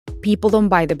People don't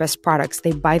buy the best products.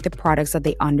 They buy the products that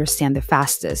they understand the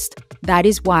fastest. That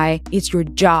is why it's your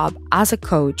job as a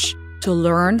coach to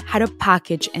learn how to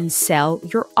package and sell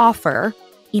your offer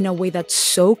in a way that's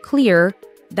so clear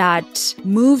that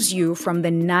moves you from the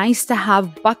nice to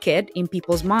have bucket in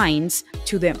people's minds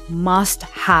to the must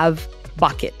have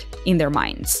bucket in their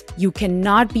minds. You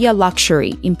cannot be a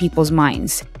luxury in people's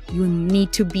minds. You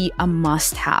need to be a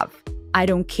must have. I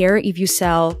don't care if you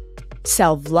sell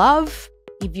self-love,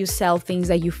 if you sell things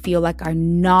that you feel like are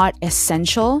not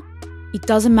essential. It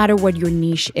doesn't matter what your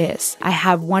niche is. I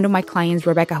have one of my clients,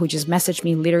 Rebecca, who just messaged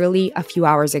me literally a few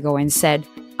hours ago and said,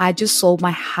 I just sold my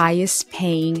highest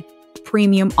paying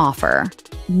premium offer.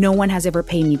 No one has ever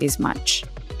paid me this much.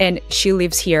 And she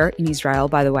lives here in Israel,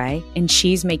 by the way, and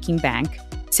she's making bank,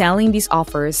 selling these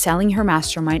offers, selling her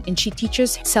mastermind, and she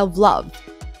teaches self-love.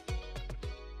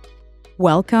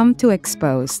 Welcome to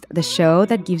Exposed, the show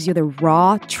that gives you the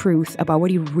raw truth about what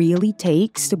it really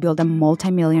takes to build a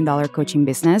multi-million-dollar coaching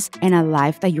business and a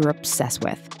life that you're obsessed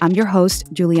with. I'm your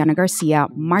host, Juliana Garcia,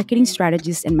 marketing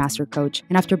strategist and master coach.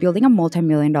 And after building a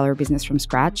multi-million-dollar business from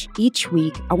scratch, each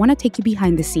week, I want to take you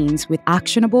behind the scenes with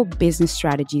actionable business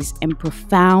strategies and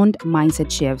profound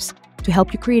mindset shifts to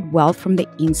help you create wealth from the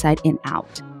inside and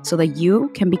out, so that you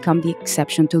can become the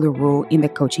exception to the rule in the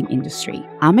coaching industry.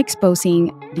 I'm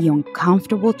exposing the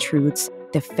uncomfortable truths,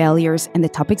 the failures, and the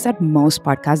topics that most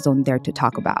podcasts don't dare to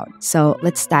talk about. So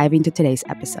let's dive into today's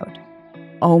episode.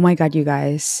 Oh my God, you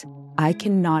guys, I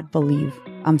cannot believe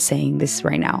I'm saying this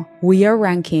right now. We are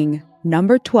ranking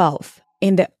number 12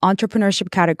 in the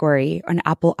entrepreneurship category on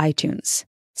Apple iTunes.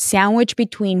 Sandwiched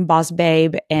between Boss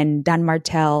Babe and Dan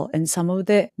Martell and some of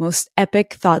the most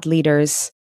epic thought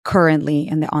leaders currently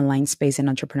in the online space and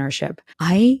entrepreneurship.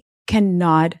 I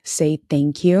cannot say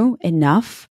thank you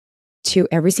enough to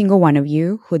every single one of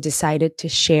you who decided to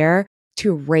share,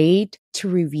 to rate, to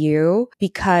review,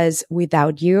 because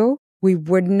without you, we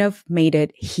wouldn't have made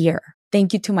it here.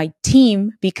 Thank you to my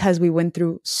team, because we went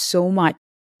through so much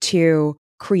to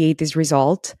create this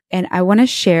result. And I want to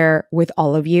share with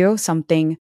all of you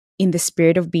something in the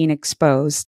spirit of being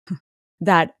exposed,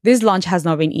 that this launch has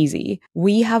not been easy.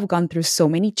 We have gone through so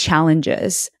many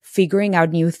challenges, figuring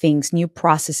out new things, new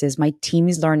processes. My team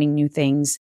is learning new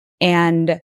things.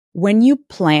 And when you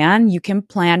plan, you can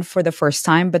plan for the first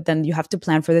time, but then you have to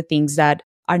plan for the things that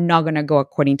are not going to go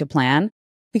according to plan,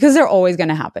 because they're always going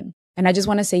to happen. And I just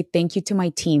want to say thank you to my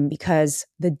team, because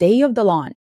the day of the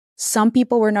launch, some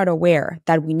people were not aware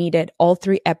that we needed all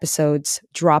 3 episodes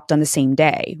dropped on the same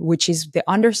day, which is the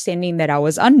understanding that I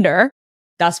was under.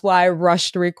 That's why I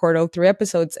rushed to record all 3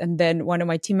 episodes. And then one of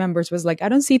my team members was like, I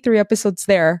don't see 3 episodes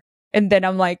there. And then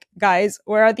I'm like, guys,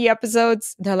 where are the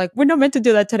episodes? They're like, we're not meant to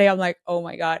do that today. I'm like, oh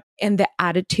my God. And the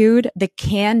attitude, the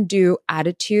can-do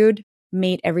attitude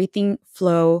made everything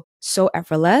flow so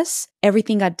effortless.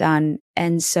 Everything got done.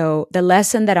 And so the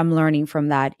lesson that I'm learning from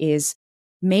that is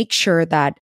make sure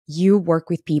that you work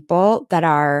with people that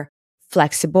are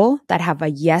flexible, that have a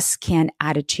yes can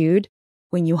attitude.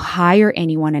 When you hire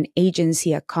anyone, an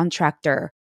agency, a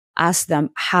contractor, ask them,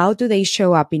 how do they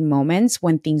show up in moments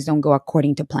when things don't go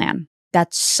according to plan?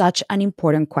 That's such an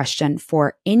important question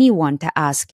for anyone to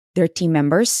ask their team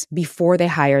members before they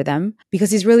hire them,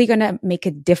 because it's really going to make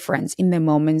a difference in the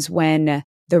moments when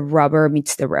the rubber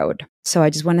meets the road. So I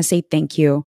just want to say thank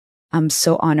you. I'm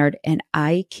so honored, and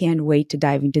I can't wait to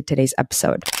dive into today's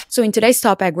episode. So in today's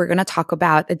topic, we're going to talk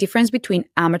about the difference between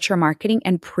amateur marketing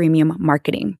and premium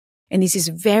marketing. And this is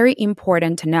very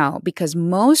important to know, because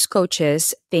most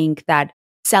coaches think that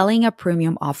selling a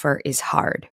premium offer is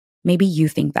hard. Maybe you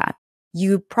think that.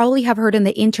 You probably have heard on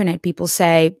the internet people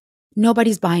say,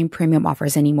 nobody's buying premium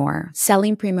offers anymore.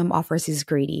 Selling premium offers is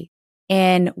greedy.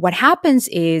 And what happens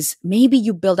is maybe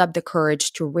you build up the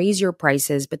courage to raise your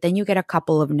prices, but then you get a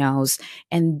couple of no's,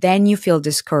 and then you feel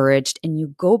discouraged and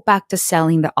you go back to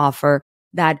selling the offer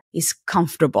that is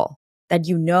comfortable, that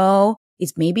you know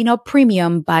it's maybe not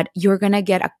premium, but you're going to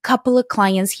get a couple of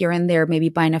clients here and there, maybe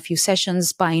buying a few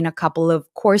sessions, buying a couple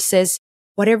of courses,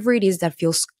 whatever it is that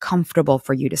feels comfortable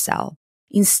for you to sell,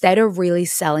 instead of really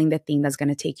selling the thing that's going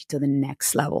to take you to the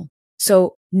next level.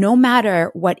 So no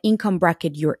matter what income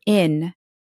bracket you're in,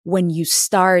 when you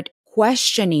start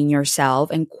questioning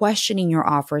yourself and questioning your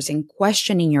offers and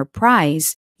questioning your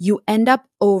price, you end up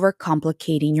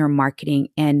overcomplicating your marketing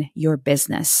and your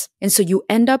business. And so you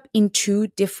end up in 2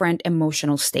 different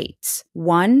emotional states.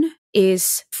 One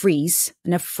is freeze,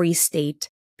 in a freeze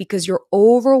state, because you're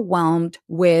overwhelmed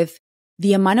with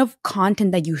the amount of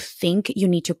content that you think you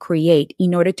need to create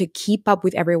in order to keep up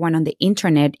with everyone on the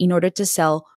internet, in order to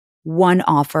sell one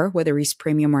offer, whether it's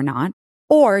premium or not.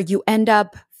 Or you end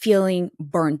up feeling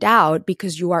burnt out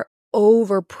because you are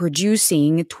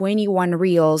overproducing 21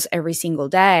 reels every single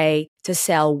day to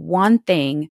sell one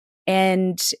thing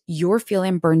and you're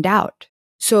feeling burned out.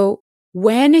 So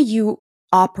when you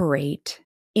operate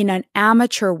in an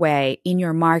amateur way in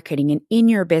your marketing and in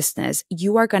your business,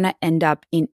 you are going to end up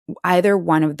in either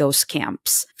one of those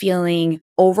camps, feeling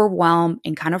overwhelmed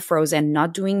and kind of frozen,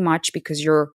 not doing much because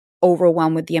you're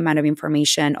overwhelmed with the amount of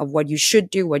information of what you should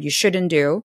do, what you shouldn't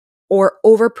do, or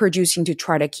overproducing to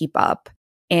try to keep up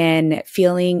and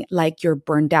feeling like you're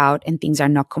burned out and things are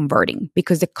not converting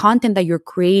because the content that you're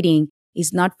creating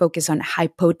is not focused on high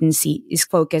potency, is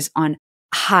focused on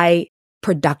high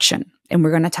production. And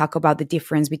we're going to talk about the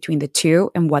difference between the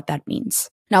two and what that means.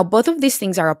 Now, both of these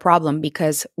things are a problem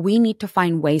because we need to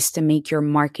find ways to make your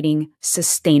marketing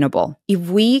sustainable. If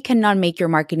we cannot make your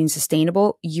marketing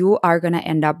sustainable, you are going to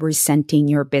end up resenting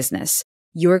your business.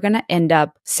 You're going to end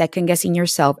up second guessing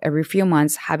yourself every few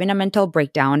months, having a mental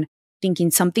breakdown,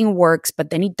 thinking something works, but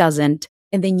then it doesn't.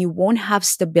 And then you won't have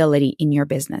stability in your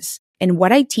business. And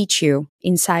what I teach you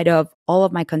inside of all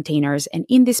of my containers and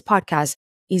in this podcast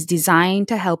is designed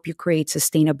to help you create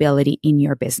sustainability in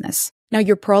your business. Now,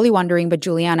 you're probably wondering, but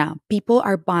Juliana, people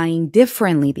are buying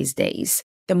differently these days.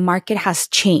 The market has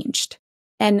changed.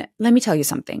 And let me tell you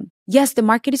something. Yes, the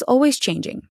market is always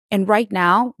changing. And right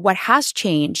now, what has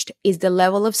changed is the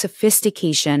level of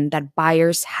sophistication that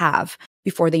buyers have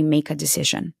before they make a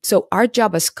decision. So our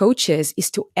job as coaches is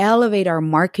to elevate our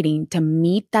marketing to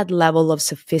meet that level of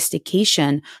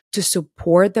sophistication to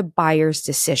support the buyer's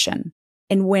decision.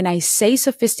 And when I say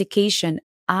sophistication,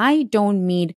 I don't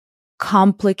mean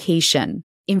complication.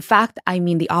 In fact, I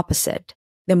mean the opposite.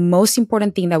 The most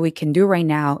important thing that we can do right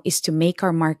now is to make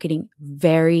our marketing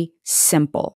very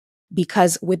simple.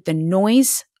 Because with the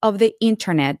noise of the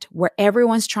internet, where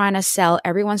everyone's trying to sell,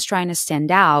 everyone's trying to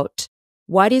stand out,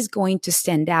 what is going to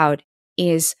stand out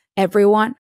is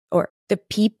everyone or the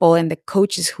people and the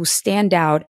coaches who stand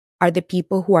out are the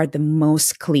people who are the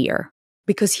most clear.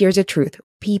 Because here's the truth.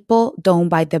 People don't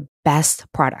buy the best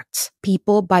products.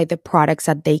 People buy the products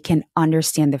that they can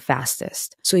understand the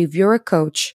fastest. So if you're a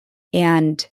coach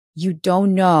and you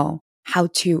don't know how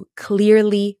to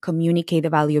clearly communicate the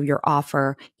value of your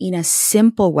offer in a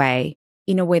simple way,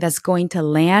 in a way that's going to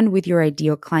land with your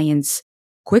ideal clients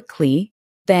quickly,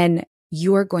 then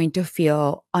you are going to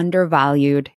feel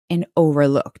undervalued and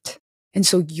overlooked. And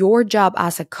so your job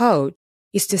as a coach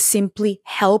is to simply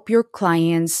help your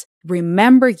clients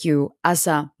remember you as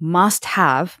a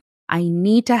must-have. I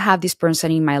need to have this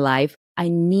person in my life. I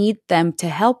need them to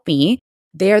help me.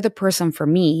 They're the person for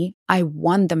me. I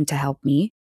want them to help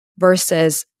me.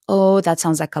 Versus, oh, that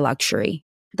sounds like a luxury.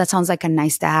 That sounds like a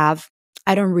nice to have.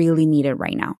 I don't really need it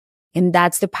right now. And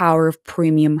that's the power of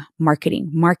premium marketing.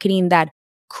 Marketing that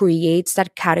creates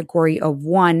that category of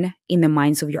one in the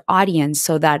minds of your audience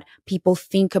so that people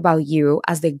think about you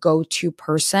as the go-to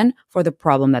person for the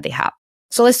problem that they have.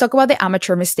 So let's talk about the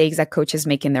amateur mistakes that coaches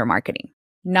make in their marketing.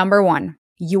 Number one,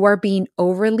 you are being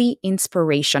overly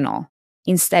inspirational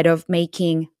instead of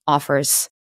making offers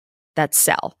that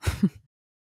sell.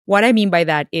 What I mean by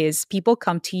that is people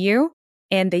come to you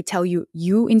and they tell you,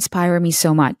 you inspire me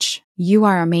so much. You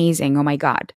are amazing. Oh my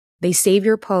God. They save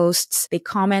your posts, they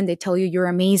comment, they tell you you're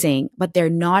amazing, but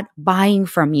they're not buying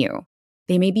from you.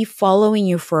 They may be following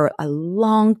you for a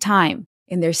long time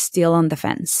and they're still on the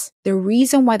fence. The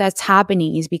reason why that's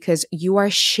happening is because you are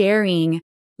sharing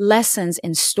lessons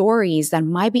and stories that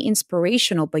might be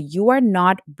inspirational, but you are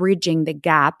not bridging the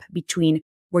gap between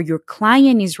where your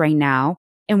client is right now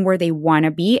and where they want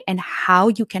to be and how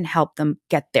you can help them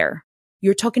get there.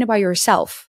 You're talking about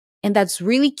yourself, and that's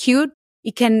really cute.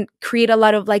 It can create a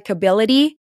lot of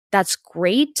likability. That's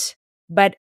great,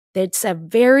 but it's a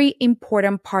very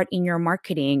important part in your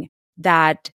marketing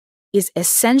that is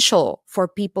essential for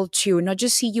people to not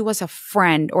just see you as a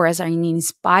friend or as an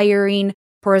inspiring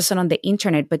person on the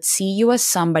internet, but see you as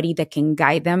somebody that can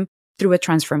guide them through a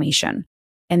transformation.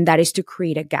 And that is to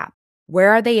create a gap.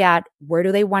 Where are they at? Where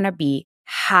do they want to be?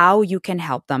 How you can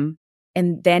help them,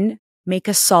 and then make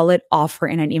a solid offer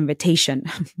and an invitation.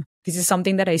 This is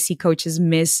something that I see coaches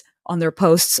miss on their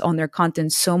posts, on their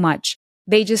content so much.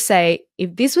 They just say,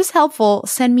 if this was helpful,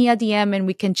 send me a DM and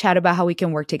we can chat about how we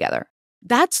can work together.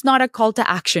 That's not a call to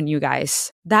action, you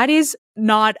guys. That is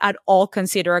not at all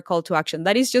considered a call to action.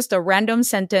 That is just a random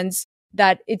sentence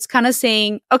that it's kind of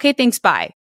saying, okay, thanks,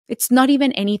 bye. It's not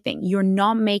even anything. You're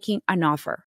not making an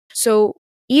offer. So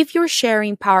if you're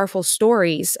sharing powerful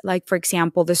stories, like for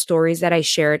example, the stories that I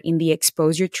shared in the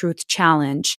Expose Your Truth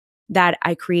challenge that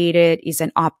I created is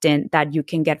an opt-in that you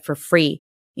can get for free.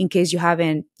 In case you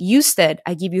haven't used it,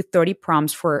 I give you 30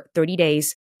 prompts for 30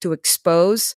 days to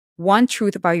expose one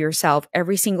truth about yourself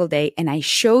every single day, and I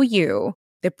show you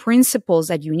the principles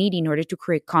that you need in order to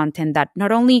create content that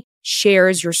not only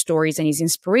shares your stories and is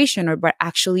inspirational, but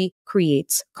actually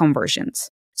creates conversions.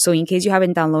 So in case you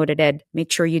haven't downloaded it,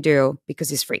 make sure you do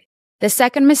because it's free. The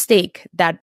second mistake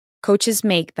that coaches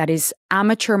make that is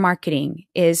amateur marketing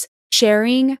is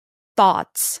sharing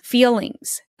thoughts,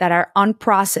 feelings that are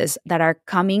unprocessed, that are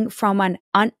coming from an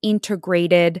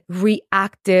unintegrated,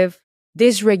 reactive,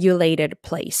 dysregulated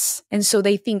place. And so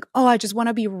they think, oh, I just want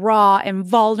to be raw and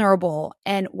vulnerable.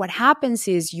 And what happens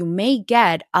is you may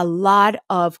get a lot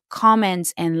of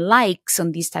comments and likes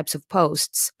on these types of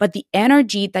posts, but the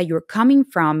energy that you're coming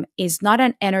from is not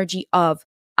an energy of,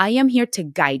 I am here to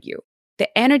guide you.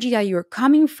 The energy that you're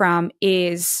coming from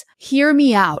is, hear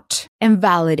me out and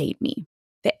validate me.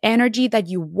 The energy that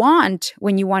you want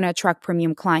when you want to attract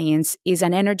premium clients is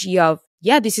an energy of,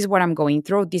 yeah, this is what I'm going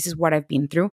through. This is what I've been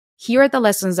through. Here are the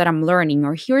lessons that I'm learning,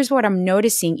 or here's what I'm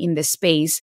noticing in the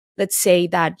space. Let's say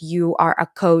that you are a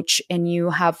coach and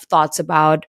you have thoughts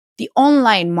about the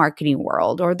online marketing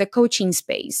world or the coaching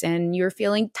space, and you're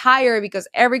feeling tired because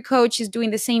every coach is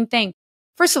doing the same thing.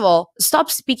 First of all, stop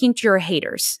speaking to your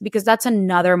haters, because that's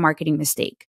another marketing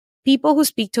mistake. People who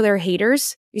speak to their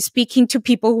haters is speaking to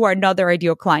people who are not their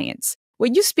ideal clients.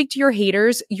 When you speak to your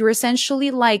haters, you're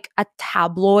essentially like a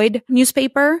tabloid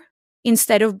newspaper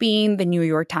instead of being the New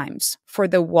York Times for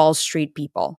the Wall Street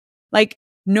people. Like,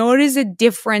 notice the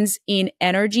difference in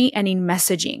energy and in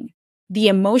messaging. The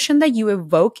emotion that you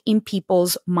evoke in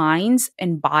people's minds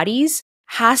and bodies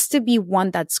has to be one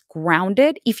that's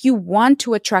grounded if you want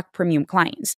to attract premium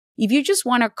clients. If you just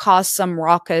want to cause some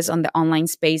ruckus on the online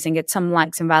space and get some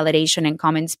likes and validation and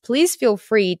comments, please feel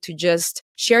free to just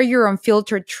share your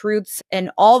unfiltered truths and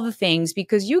all the things,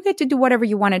 because you get to do whatever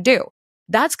you want to do.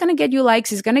 That's going to get you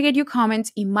likes. It's going to get you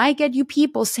comments. It might get you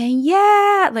people saying,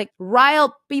 yeah, like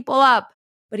rile people up,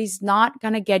 but it's not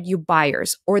going to get you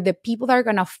buyers, or the people that are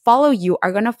going to follow you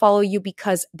are going to follow you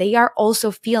because they are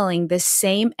also feeling the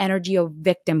same energy of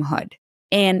victimhood.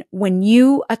 And when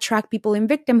you attract people in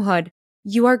victimhood,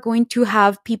 you are going to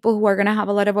have people who are going to have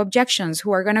a lot of objections,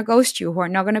 who are going to ghost you, who are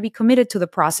not going to be committed to the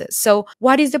process. So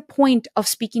what is the point of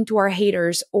speaking to our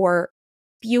haters or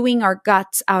spewing our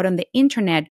guts out on the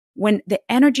internet when the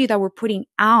energy that we're putting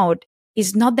out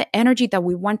is not the energy that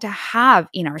we want to have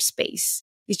in our space?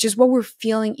 It's just what we're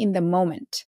feeling in the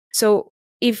moment. So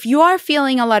if you are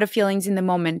feeling a lot of feelings in the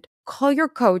moment, call your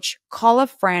coach, call a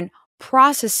friend,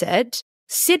 process it,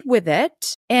 sit with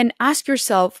it, and ask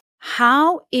yourself,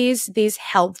 how is this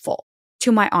helpful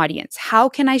to my audience? How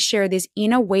can I share this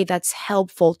in a way that's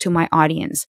helpful to my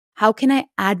audience? How can I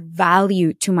add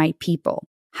value to my people?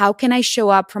 How can I show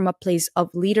up from a place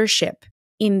of leadership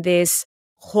in this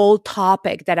whole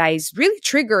topic that is really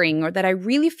triggering, or that I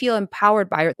really feel empowered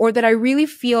by, or that I really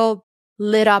feel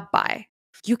lit up by?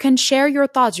 You can share your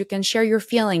thoughts, you can share your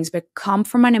feelings, but come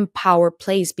from an empowered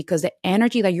place, because the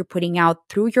energy that you're putting out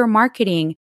through your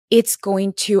marketing, it's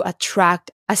going to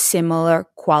attract a similar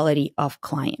quality of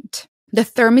client. The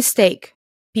third mistake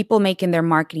people make in their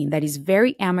marketing that is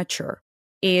very amateur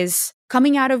is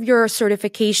coming out of your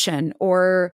certification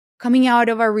or coming out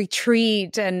of a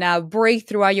retreat and a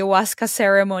breakthrough ayahuasca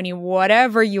ceremony,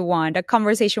 whatever you want, a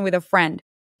conversation with a friend,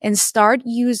 and start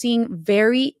using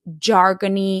very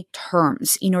jargony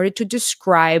terms in order to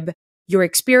describe your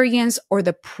experience or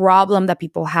the problem that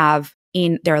people have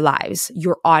in their lives,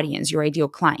 your audience, your ideal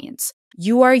clients.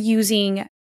 You are using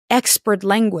expert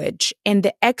language, and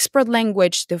the expert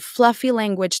language, the fluffy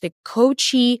language, the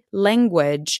coachy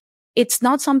language, it's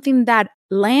not something that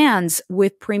lands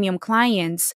with premium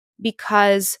clients,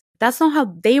 because that's not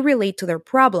how they relate to their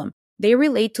problem. They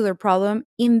relate to their problem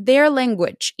in their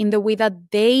language, in the way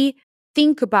that they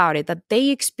think about it, that they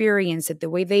experience it, the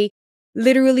way they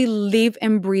literally live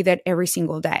and breathe it every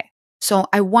single day. So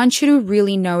I want you to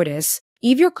really notice,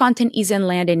 if your content isn't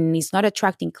landing and is not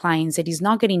attracting clients, it is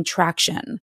not getting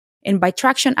traction. And by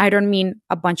traction, I don't mean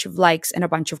a bunch of likes and a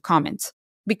bunch of comments,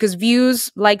 because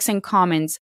views, likes, and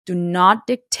comments do not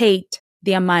dictate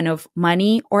the amount of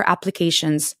money or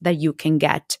applications that you can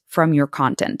get from your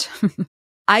content.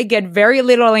 I get very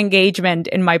little engagement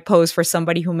in my posts for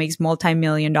somebody who makes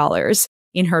multi-million dollars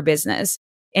in her business.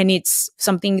 And it's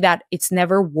something that it's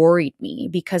never worried me,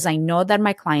 because I know that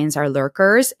my clients are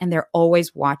lurkers and they're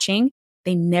always watching.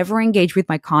 They never engage with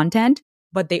my content,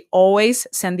 but they always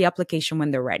send the application when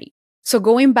they're ready. So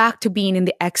going back to being in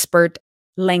the expert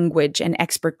language and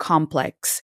expert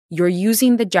complex, you're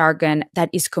using the jargon that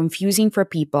is confusing for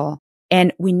people.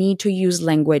 And we need to use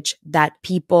language that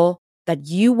people that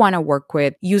you want to work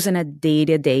with use on a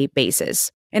day-to-day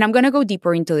basis. And I'm going to go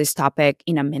deeper into this topic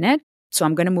in a minute. So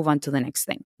I'm going to move on to the next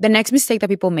thing. The next mistake that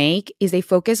people make is they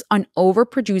focus on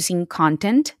overproducing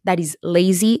content that is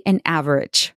lazy and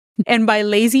average. And by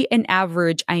lazy and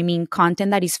average, I mean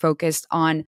content that is focused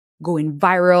on going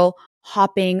viral,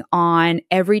 hopping on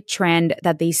every trend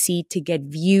that they see to get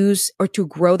views or to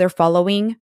grow their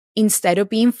following, instead of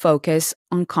being focused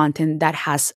on content that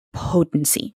has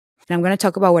potency. And I'm going to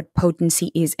talk about what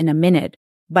potency is in a minute.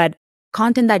 But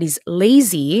content that is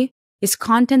lazy is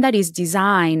content that is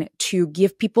designed to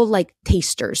give people like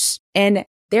tasters. And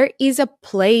there is a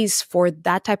place for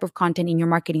that type of content in your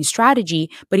marketing strategy,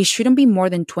 but it shouldn't be more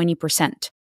than 20%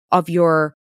 of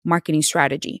your marketing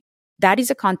strategy. That is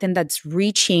a content that's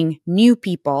reaching new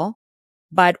people.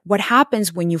 But what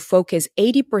happens when you focus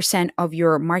 80% of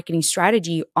your marketing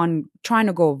strategy on trying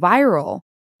to go viral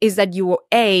is that you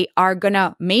are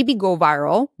gonna maybe go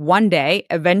viral one day,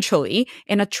 eventually,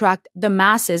 and attract the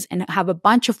masses and have a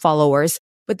bunch of followers.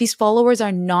 But these followers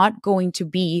are not going to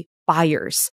be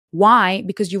buyers. Why?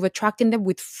 Because you've attracted them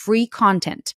with free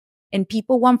content. And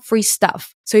people want free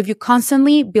stuff. So if you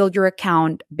constantly build your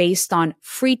account based on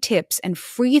free tips and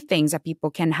free things that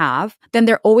people can have, then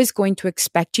they're always going to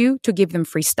expect you to give them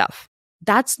free stuff.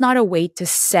 That's not a way to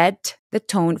set the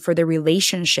tone for the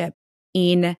relationship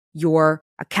in your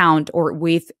account or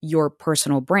with your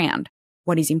personal brand.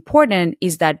 What is important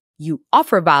is that you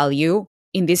offer value,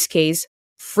 in this case,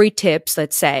 free tips,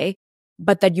 let's say,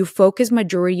 but that you focus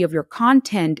majority of your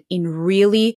content in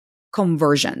really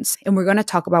conversions. And we're going to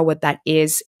talk about what that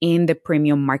is in the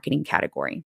premium marketing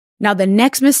category. Now, the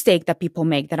next mistake that people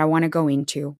make that I want to go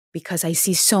into, because I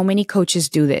see so many coaches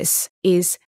do this,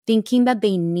 is thinking that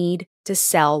they need to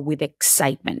sell with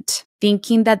excitement,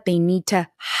 thinking that they need to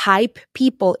hype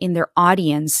people in their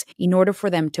audience in order for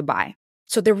them to buy.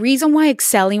 So the reason why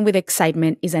excelling with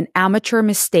excitement is an amateur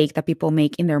mistake that people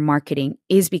make in their marketing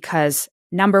is because,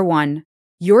 number one,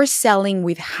 you're selling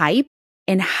with hype,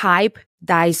 and hype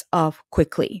dies off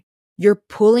quickly. You're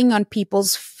pulling on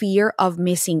people's fear of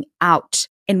missing out.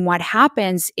 And what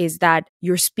happens is that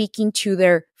you're speaking to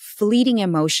their fleeting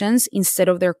emotions instead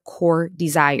of their core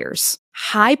desires.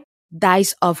 Hype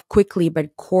dies off quickly,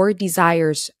 but core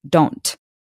desires don't.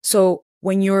 So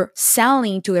when you're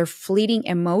selling to their fleeting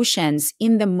emotions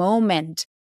in the moment,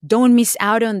 don't miss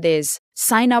out on this.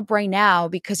 Sign up right now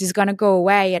because it's going to go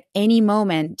away at any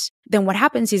moment. Then what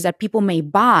happens is that people may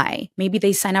buy. Maybe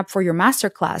they sign up for your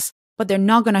masterclass, but they're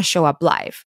not going to show up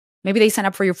live. Maybe they sign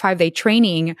up for your 5-day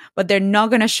training, but they're not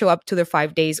going to show up to the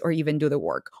 5 days or even do the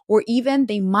work. Or even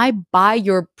they might buy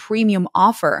your premium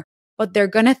offer, but they're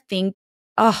going to think,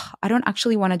 oh, I don't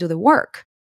actually want to do the work.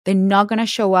 They're not going to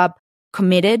show up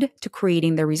committed to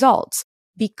creating the results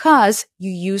because you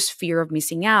use fear of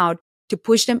missing out to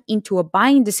push them into a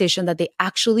buying decision that they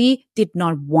actually did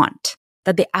not want,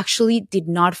 that they actually did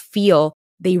not feel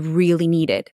they really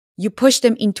needed. You push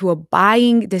them into a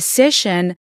buying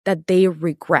decision that they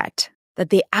regret, that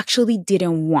they actually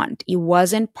didn't want. It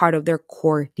wasn't part of their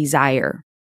core desire.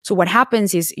 So what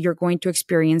happens is you're going to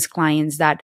experience clients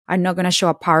that are not going to show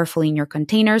up powerfully in your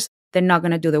containers. They're not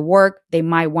going to do the work. They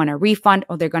might want a refund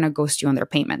or they're going to ghost you on their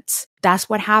payments. That's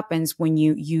what happens when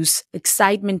you use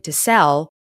excitement to sell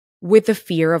with the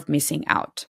fear of missing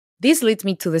out. This leads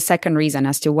me to the second reason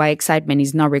as to why excitement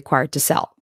is not required to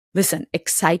sell. Listen,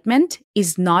 excitement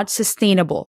is not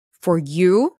sustainable for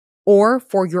you or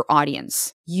for your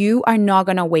audience. You are not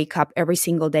going to wake up every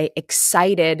single day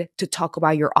excited to talk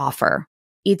about your offer.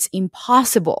 It's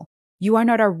impossible. You are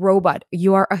not a robot.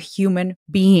 You are a human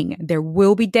being. There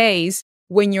will be days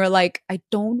when you're like, I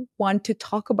don't want to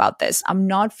talk about this. I'm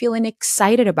not feeling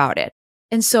excited about it.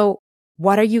 And so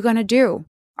what are you going to do?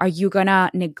 Are you going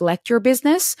to neglect your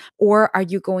business or are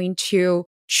you going to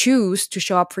choose to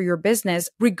show up for your business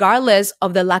regardless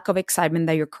of the lack of excitement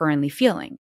that you're currently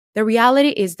feeling? The reality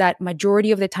is that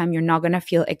majority of the time, you're not going to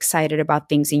feel excited about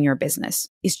things in your business.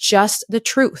 It's just the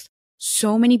truth.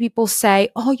 So many people say,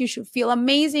 oh, you should feel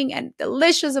amazing and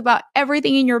delicious about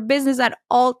everything in your business at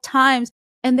all times.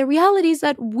 And the reality is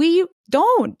that we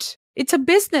don't. It's a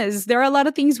business. There are a lot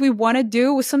of things we want to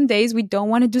do. Some days we don't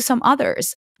want to do some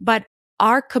others. But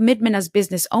our commitment as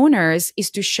business owners is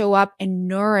to show up and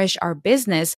nourish our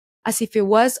business as if it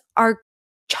was our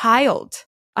child,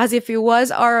 as if it was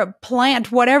our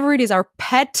plant, whatever it is, our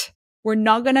pet. We're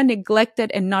not going to neglect it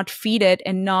and not feed it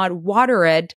and not water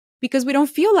it because we don't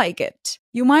feel like it.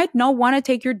 You might not want to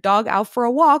take your dog out for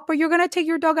a walk, but you're going to take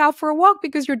your dog out for a walk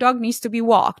because your dog needs to be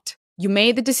walked. You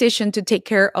made the decision to take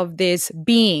care of this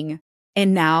being,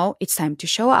 and now it's time to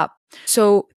show up.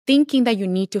 So thinking that you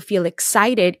need to feel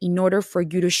excited in order for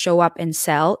you to show up and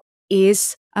sell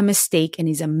is a mistake and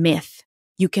is a myth.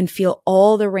 You can feel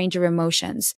all the range of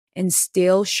emotions. and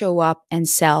still show up and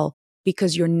sell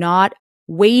because you're not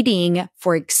waiting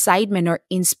for excitement or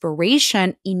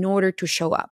inspiration in order to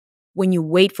show up. When you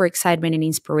wait for excitement and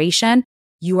inspiration,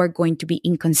 you are going to be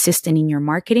inconsistent in your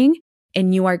marketing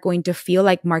and you are going to feel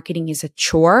like marketing is a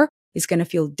chore. It's going to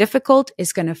feel difficult.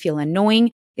 It's going to feel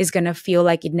annoying. It's going to feel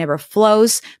like it never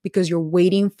flows because you're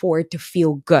waiting for it to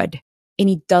feel good. And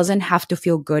it doesn't have to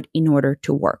feel good in order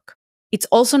to work. It's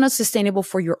also not sustainable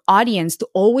for your audience to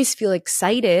always feel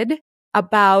excited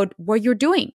about what you're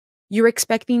doing. You're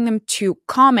expecting them to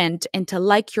comment and to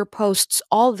like your posts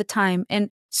all the time. And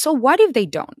so what if they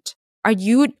don't? Are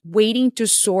you waiting to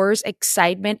source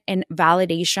excitement and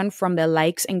validation from the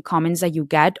likes and comments that you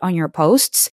get on your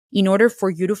posts in order for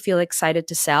you to feel excited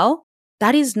to sell?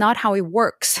 That is not how it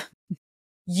works.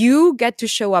 You get to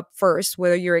show up first,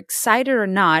 whether you're excited or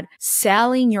not,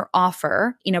 selling your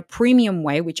offer in a premium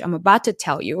way, which I'm about to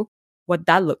tell you what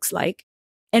that looks like.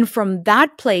 And from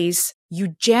that place, you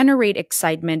generate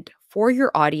excitement for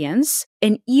your audience.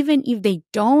 And even if they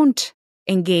don't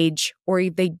engage or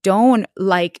if they don't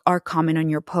like or comment on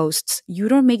your posts, you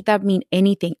don't make that mean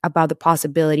anything about the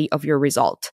possibility of your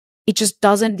result. It just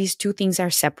doesn't. These two things are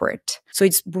separate. So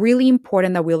it's really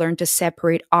important that we learn to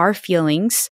separate our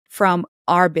feelings from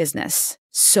our business.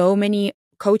 So many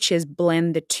coaches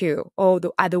blend the two. Oh,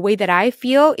 the way that I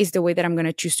feel is the way that I'm going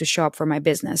to choose to show up for my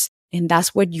business. And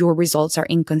that's what your results are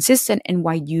inconsistent and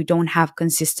why you don't have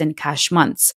consistent cash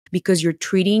months, because you're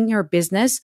treating your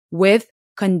business with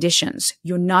conditions.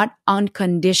 You're not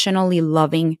unconditionally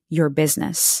loving your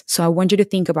business. So I want you to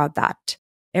think about that.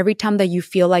 Every time that you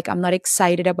feel like I'm not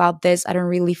excited about this, I don't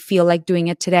really feel like doing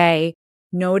it today,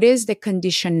 notice the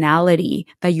conditionality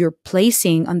that you're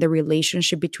placing on the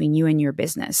relationship between you and your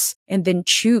business. And then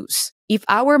choose, if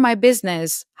I were my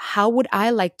business, how would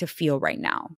I like to feel right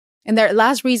now? And the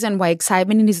last reason why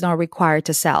excitement is not required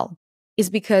to sell is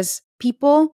because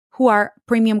people who are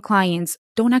premium clients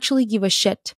don't actually give a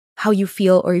shit how you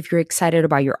feel or if you're excited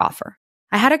about your offer.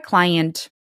 I had a client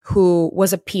who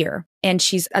was a peer and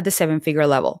she's at the 7-figure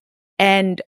level.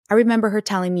 And I remember her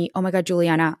telling me, oh my God,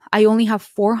 Juliana, I only have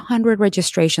 400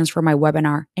 registrations for my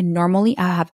webinar. And normally I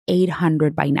have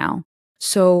 800 by now.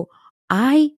 So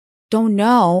I don't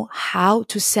know how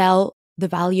to sell the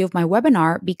value of my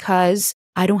webinar because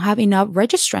I don't have enough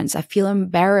registrants. I feel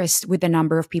embarrassed with the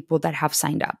number of people that have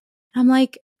signed up. I'm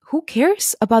like, who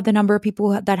cares about the number of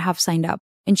people that have signed up?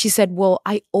 And she said, well,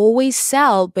 I always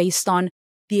sell based on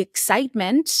the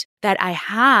excitement that I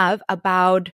have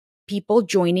about people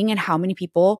joining and how many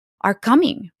people are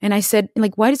coming. And I said,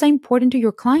 like, why is that important to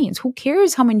your clients? Who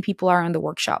cares how many people are on the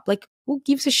workshop? Like, who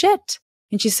gives a shit?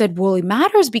 And she said, well, it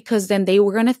matters because then they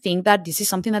were going to think that this is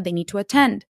something that they need to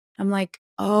attend. I'm like,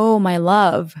 oh, my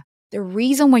love. The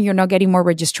reason when you're not getting more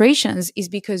registrations is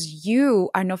because you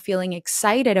are not feeling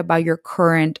excited about your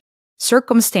current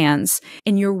circumstance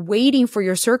and you're waiting for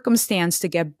your circumstance to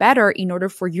get better in order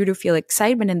for you to feel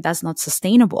excitement, and that's not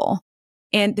sustainable.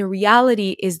 And the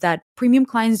reality is that premium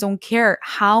clients don't care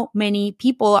how many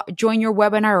people join your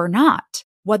webinar or not.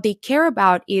 What they care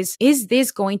about is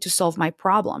this going to solve my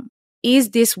problem? Is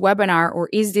this webinar or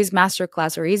is this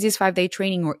masterclass or is this 5-day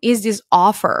training or is this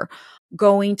offer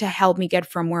going to help me get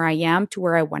from where I am to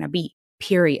where I want to be?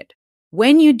 Period.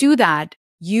 When you do that,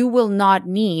 you will not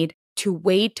need to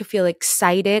wait to feel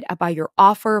excited about your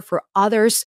offer for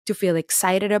others to feel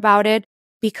excited about it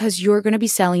because you're going to be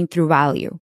selling through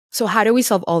value. So how do we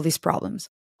solve all these problems?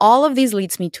 All of these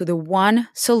leads me to the one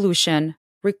solution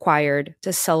required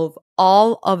to solve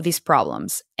all of these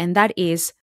problems, and that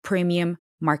is premium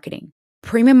marketing.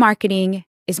 Premium marketing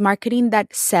is marketing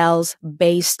that sells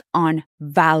based on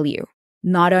value,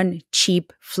 not on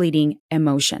cheap, fleeting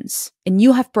emotions. And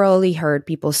you have probably heard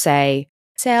people say,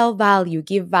 sell value,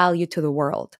 give value to the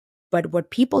world. But what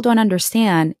people don't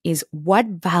understand is what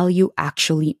value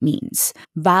actually means.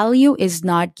 Value is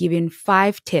not giving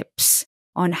 5 tips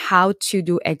on how to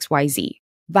do XYZ.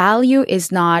 Value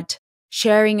is not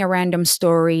sharing a random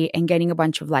story and getting a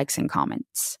bunch of likes and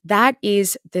comments. That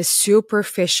is the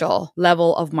superficial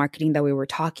level of marketing that we were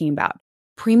talking about.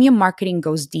 Premium marketing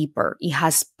goes deeper. It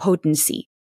has potency.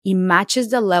 It matches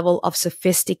the level of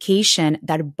sophistication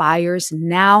that buyers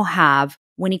now have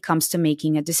when it comes to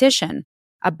making a decision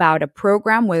about a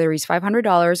program, whether it's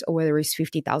 $500 or whether it's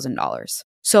 $50,000.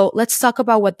 So let's talk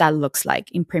about what that looks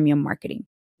like in premium marketing.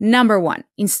 Number 1,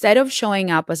 instead of showing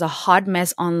up as a hot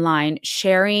mess online,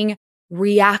 sharing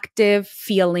reactive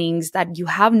feelings that you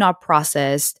have not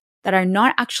processed, that are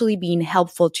not actually being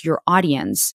helpful to your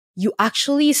audience, you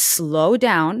actually slow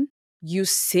down, you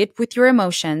sit with your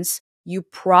emotions, you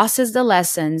process the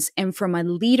lessons, and from a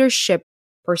leadership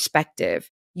perspective,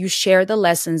 you share the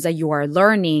lessons that you are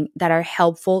learning that are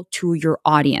helpful to your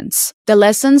audience. The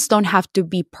lessons don't have to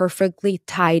be perfectly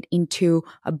tied into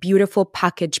a beautiful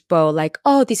package bow, like,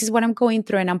 oh, this is what I'm going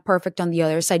through and I'm perfect on the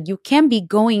other side. You can be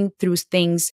going through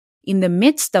things in the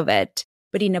midst of it,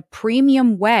 but in a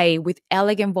premium way with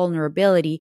elegant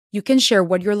vulnerability, you can share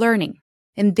what you're learning.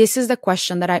 And this is the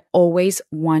question that I always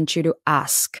want you to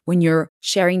ask when you're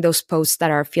sharing those posts that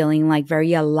are feeling like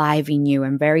very alive in you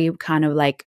and very kind of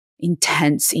like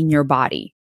intense in your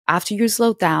body. After you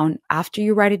slow down, after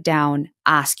you write it down,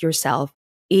 ask yourself,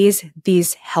 is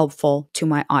this helpful to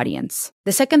my audience?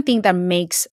 The second thing that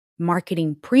makes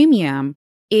marketing premium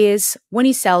is when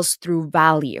it sells through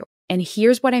value. And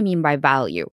here's what I mean by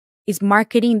value. It's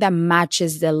marketing that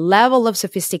matches the level of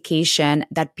sophistication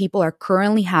that people are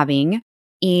currently having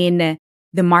in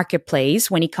the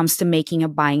marketplace when it comes to making a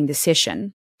buying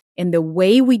decision. And the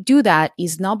way we do that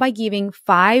is not by giving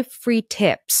 5 free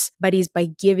tips, but is by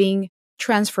giving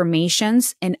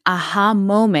transformations and aha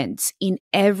moments in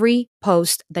every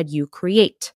post that you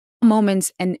create.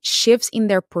 Moments and shifts in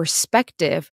their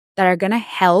perspective that are going to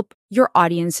help your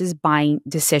audience's buying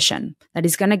decision, that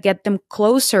is going to get them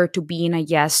closer to being a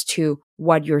yes to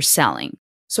what you're selling.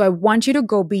 So I want you to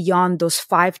go beyond those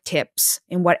 5 tips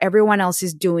and what everyone else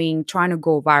is doing, trying to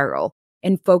go viral,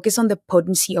 and focus on the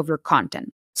potency of your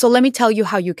content. So let me tell you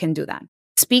how you can do that.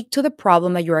 Speak to the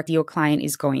problem that your ideal client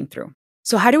is going through.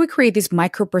 So how do we create these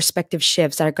micro perspective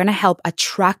shifts that are going to help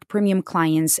attract premium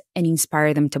clients and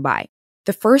inspire them to buy?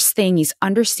 The first thing is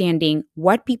understanding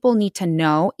what people need to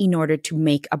know in order to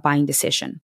make a buying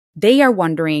decision. They are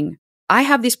wondering, I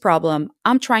have this problem.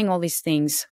 I'm trying all these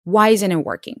things. Why isn't it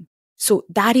working? So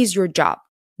that is your job.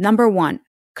 Number 1,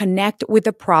 connect with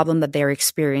the problem that they're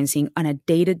experiencing on a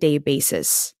day-to-day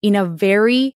basis in a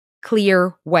very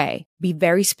clear way. Be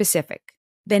very specific.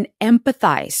 Then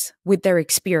empathize with their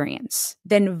experience.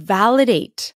 Then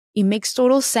validate. It makes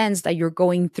total sense that you're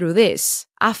going through this.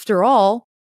 After all,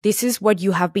 this is what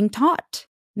you have been taught.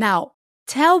 Now,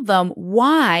 tell them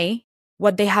why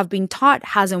what they have been taught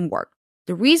hasn't worked.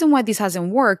 The reason why this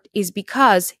hasn't worked is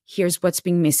because here's what's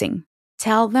been missing.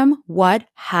 Tell them what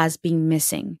has been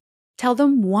missing. Tell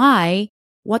them why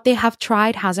what they have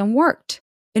tried hasn't worked.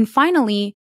 And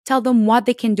finally, tell them what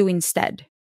they can do instead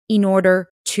in order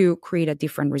to create a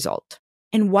different result.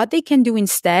 And what they can do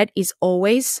instead is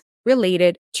always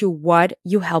related to what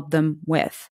you help them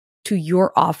with, to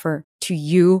your offer, to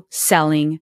you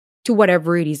selling, to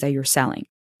whatever it is that you're selling.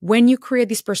 When you create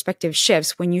these perspective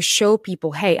shifts, when you show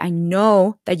people, hey, I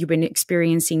know that you've been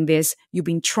experiencing this, you've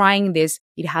been trying this,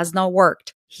 it has not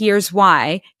worked. Here's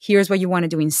why. Here's what you want to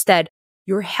do instead.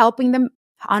 You're helping them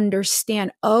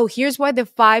understand, oh, here's why the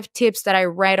 5 tips that I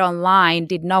read online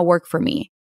did not work for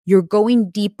me. You're going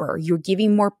deeper. You're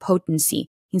giving more potency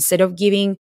instead of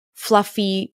giving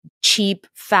fluffy, cheap,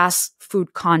 fast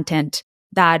food content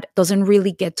that doesn't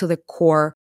really get to the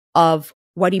core of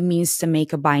what it means to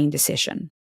make a buying decision.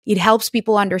 It helps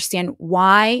people understand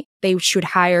why they should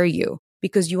hire you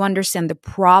because you understand the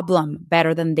problem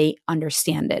better than they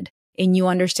understand it. And you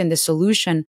understand the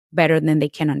solution better than they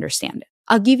can understand it.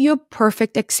 I'll give you a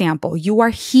perfect example. You are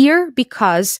here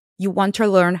because you want to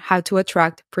learn how to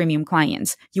attract premium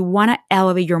clients. You want to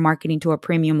elevate your marketing to a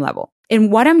premium level.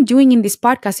 And what I'm doing in this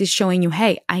podcast is showing you,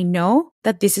 hey, I know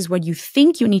that this is what you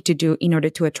think you need to do in order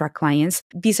to attract clients.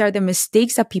 These are the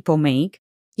mistakes that people make.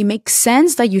 It makes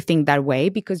sense that you think that way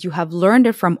because you have learned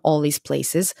it from all these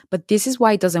places, but this is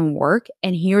why it doesn't work.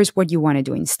 And here's what you want to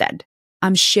do instead.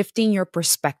 I'm shifting your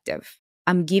perspective.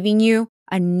 I'm giving you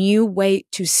a new way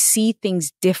to see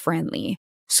things differently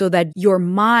so that your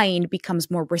mind becomes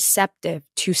more receptive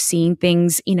to seeing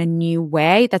things in a new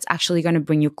way that's actually going to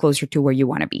bring you closer to where you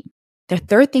want to be. The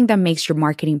third thing that makes your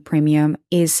marketing premium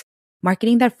is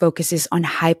marketing that focuses on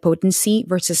high potency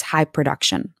versus high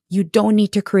production. You don't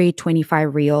need to create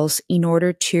 25 reels in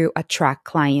order to attract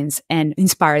clients and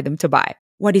inspire them to buy.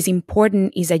 What is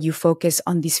important is that you focus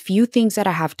on these few things that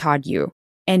I have taught you,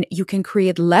 and you can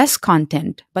create less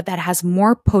content, but that has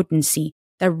more potency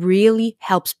that really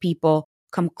helps people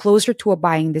come closer to a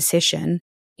buying decision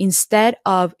instead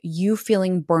of you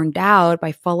feeling burned out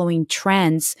by following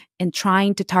trends and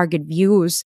trying to target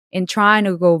views and trying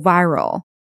to go viral.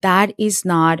 That is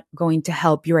not going to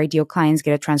help your ideal clients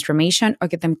get a transformation or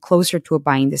get them closer to a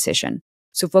buying decision.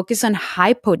 So focus on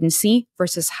high potency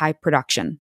versus high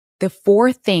production. The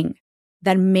fourth thing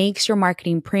that makes your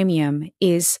marketing premium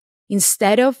is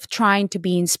instead of trying to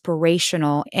be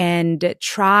inspirational and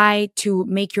try to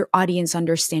make your audience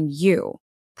understand you,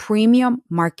 premium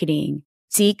marketing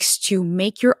seeks to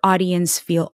make your audience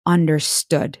feel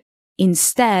understood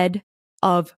instead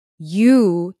of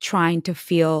you trying to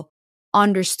feel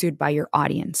understood by your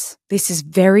audience. This is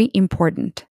very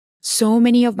important. So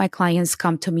many of my clients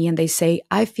come to me and they say,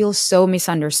 I feel so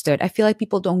misunderstood. I feel like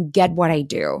people don't get what I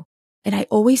do. And I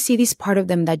always see this part of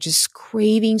them that just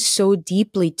craving so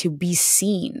deeply to be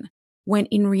seen. When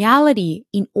in reality,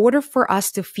 in order for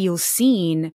us to feel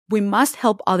seen, we must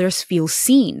help others feel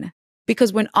seen.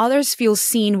 Because when others feel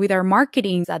seen with our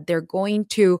marketing, that they're going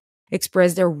to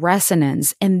express their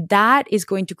resonance. And that is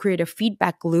going to create a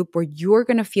feedback loop where you're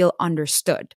going to feel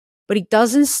understood. But it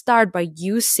doesn't start by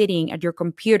you sitting at your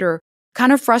computer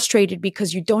kind of frustrated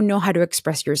because you don't know how to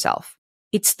express yourself.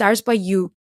 It starts by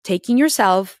you taking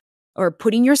yourself or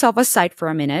putting yourself aside for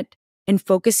a minute and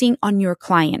focusing on your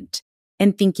client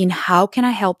and thinking, how can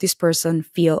I help this person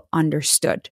feel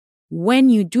understood? When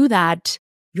you do that,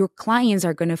 your clients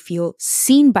are going to feel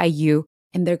seen by you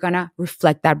and they're going to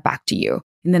reflect that back to you.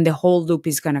 And then the whole loop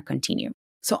is going to continue.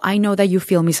 So I know that you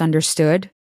feel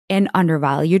misunderstood and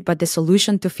undervalued, but the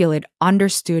solution to feel it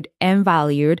understood and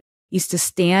valued is to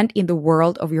stand in the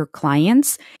world of your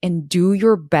clients and do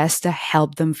your best to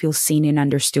help them feel seen and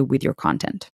understood with your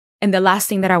content. And the last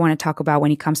thing that I want to talk about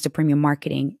when it comes to premium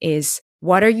marketing is,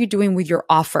 what are you doing with your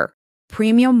offer?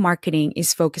 Premium marketing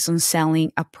is focused on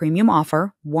selling a premium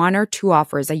offer, 1 or 2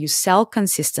 offers that you sell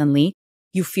consistently.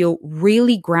 You feel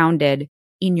really grounded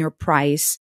in your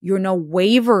price. You're not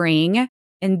wavering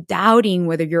and doubting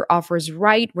whether your offer is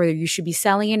right, whether you should be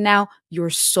selling it now. You're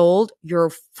sold.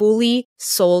 You're fully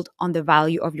sold on the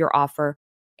value of your offer.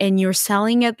 And you're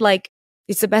selling it like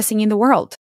it's the best thing in the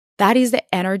world. That is the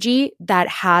energy that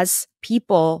has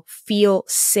people feel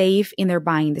safe in their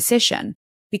buying decision,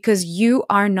 because you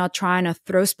are not trying to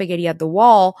throw spaghetti at the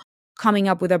wall, coming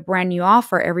up with a brand new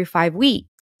offer every 5 weeks.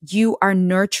 You are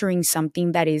nurturing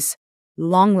something that is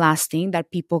long lasting,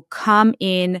 that people come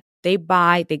in, they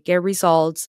buy, they get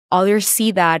results, others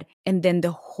see that, and then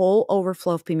the whole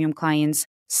overflow of premium clients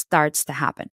starts to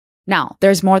happen. Now,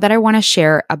 there's more that I want to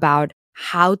share about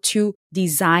how to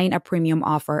design a premium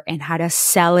offer and how to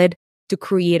sell it to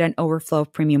create an overflow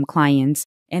of premium clients.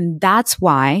 And that's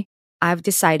why I've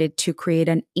decided to create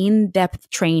an in-depth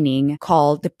training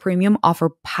called the Premium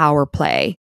Offer Power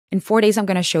Play. In 4 days, I'm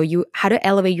going to show you how to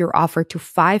elevate your offer to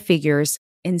 5 figures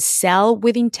and sell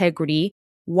with integrity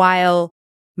while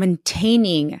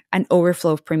maintaining an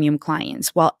overflow of premium clients,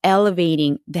 while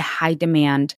elevating the high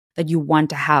demand that you want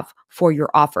to have for your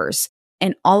offers.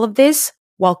 And all of this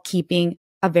while keeping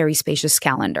a very spacious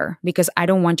calendar, because I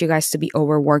don't want you guys to be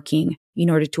overworking in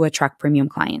order to attract premium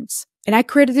clients. And I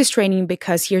created this training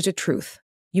because here's the truth.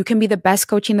 You can be the best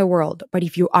coach in the world, but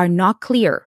if you are not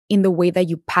clear in the way that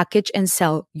you package and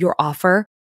sell your offer,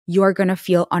 you are going to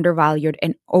feel undervalued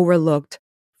and overlooked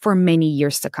for many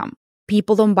years to come.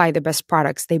 People don't buy the best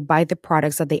products. They buy the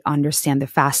products that they understand the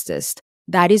fastest.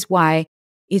 That is why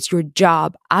it's your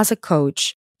job as a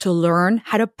coach to learn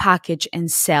how to package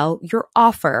and sell your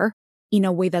offer in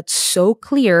a way that's so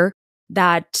clear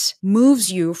that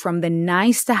moves you from the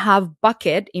nice to have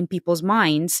bucket in people's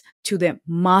minds to the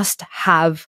must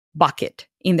have bucket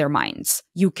in their minds.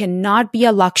 You cannot be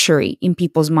a luxury in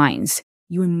people's minds.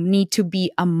 You need to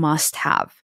be a must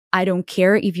have. I don't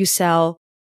care if you sell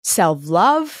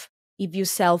self-love, if you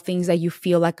sell things that you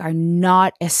feel like are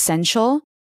not essential.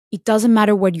 It doesn't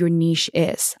matter what your niche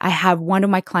is. I have one of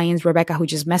my clients, Rebecca, who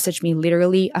just messaged me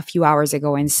literally a few hours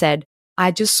ago and said,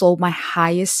 I just sold my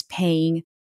highest paying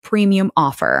premium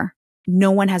offer. No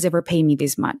one has ever paid me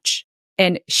this much.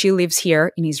 And she lives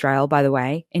here in Israel, by the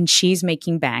way, and she's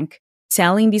making bank,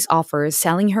 selling these offers,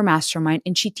 selling her mastermind,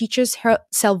 and she teaches her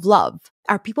self-love.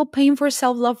 Are people paying for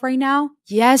self-love right now?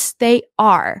 Yes, they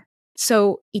are.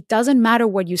 So it doesn't matter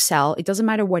what you sell. It doesn't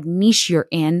matter what niche you're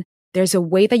in. There's a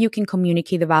way that you can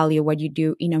communicate the value of what you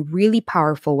do in a really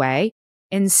powerful way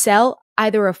and sell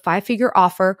either a 5-figure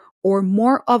offer or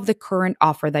more of the current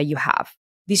offer that you have.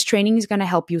 This training is going to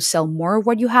help you sell more of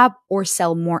what you have or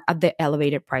sell more at the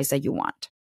elevated price that you want.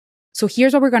 So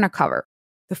here's what we're going to cover.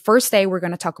 The first day, we're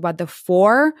going to talk about the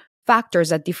 4 factors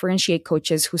that differentiate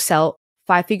coaches who sell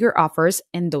 5-figure offers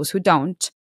and those who don't,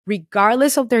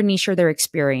 regardless of their niche or their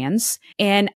experience.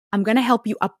 And I'm going to help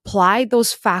you apply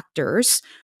those factors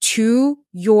to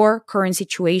your current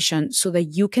situation so that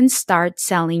you can start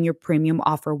selling your premium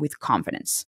offer with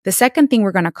confidence. The second thing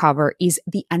we're going to cover is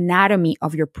the anatomy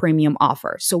of your premium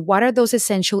offer. So what are those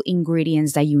essential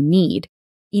ingredients that you need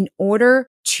in order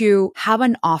to have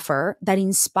an offer that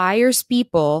inspires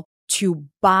people to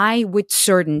buy with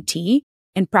certainty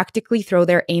and practically throw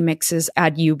their Amexes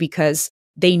at you because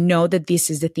they know that this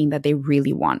is the thing that they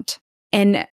really want.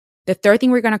 And the third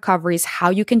thing we're going to cover is how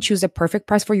you can choose the perfect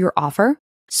price for your offer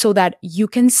so that you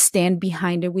can stand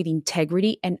behind it with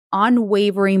integrity and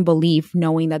unwavering belief,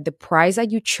 knowing that the price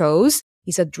that you chose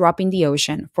is a drop in the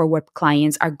ocean for what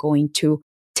clients are going to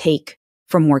take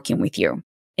from working with you.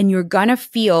 And you're going to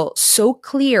feel so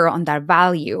clear on that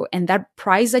value, and that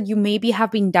price that you maybe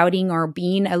have been doubting or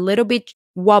being a little bit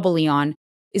wobbly on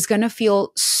is going to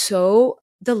feel so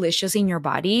delicious in your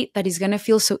body that it's going to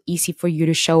feel so easy for you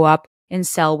to show up and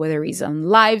sell, whether it's on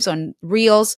lives, on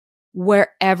reels,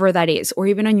 wherever that is, or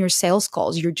even on your sales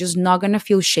calls. You're just not going to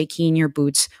feel shaky in your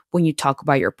boots when you talk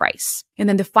about your price. And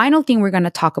then the final thing we're going to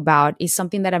talk about is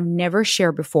something that I've never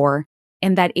shared before,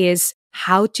 and that is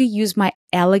how to use my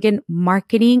elegant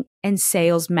marketing and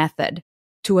sales method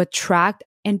to attract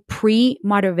and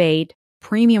pre-motivate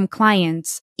premium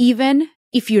clients, even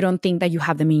if you don't think that you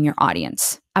have them in your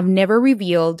audience. I've never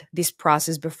revealed this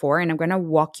process before, and I'm going to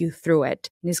walk you through it.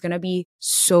 And it's going to be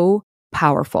so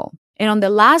powerful. And on the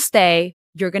last day,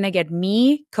 you're going to get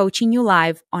me coaching you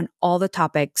live on all the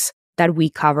topics that we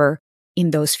cover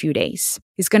in those few days.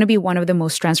 It's going to be one of the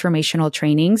most transformational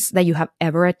trainings that you have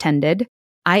ever attended.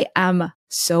 I am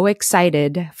so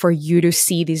excited for you to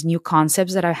see these new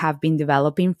concepts that I have been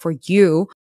developing for you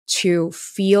to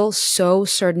feel so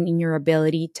certain in your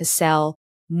ability to sell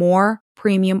more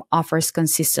premium offers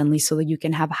consistently, so that you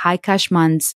can have high cash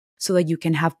months, so that you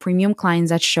can have premium clients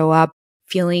that show up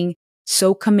feeling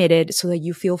so committed, so that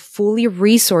you feel fully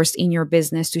resourced in your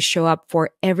business to show up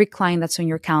for every client that's on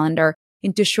your calendar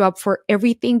and to show up for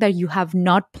everything that you have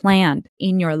not planned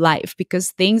in your life,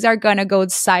 because things are going to go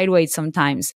sideways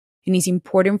sometimes. And it's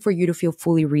important for you to feel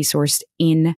fully resourced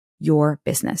in your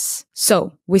business.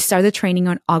 So we start the training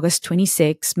on August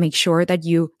 26th. Make sure that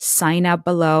you sign up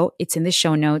below. It's in the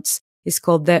show notes. It's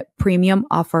called the Premium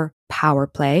Offer Power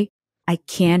Play. I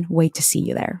can't wait to see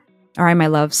you there. All right, my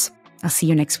loves. I'll see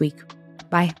you next week.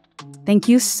 Bye. Thank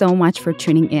you so much for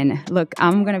tuning in. Look,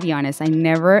 I'm going to be honest. I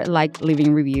never like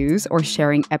leaving reviews or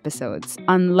sharing episodes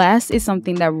unless it's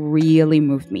something that really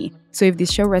moved me. So if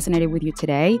this show resonated with you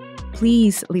today,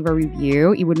 please leave a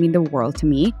review. It would mean the world to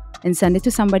me. And send it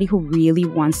to somebody who really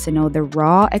wants to know the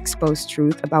raw, exposed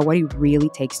truth about what it really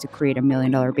takes to create $1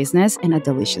 million business and a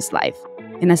delicious life.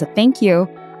 And as a thank you,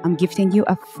 I'm gifting you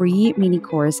a free mini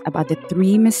course about the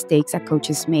 3 mistakes that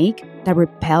coaches make that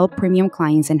repel premium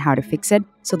clients and how to fix it,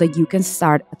 so that you can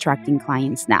start attracting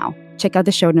clients now. Check out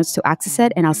the show notes to access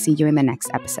it, and I'll see you in the next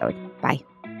episode. Bye.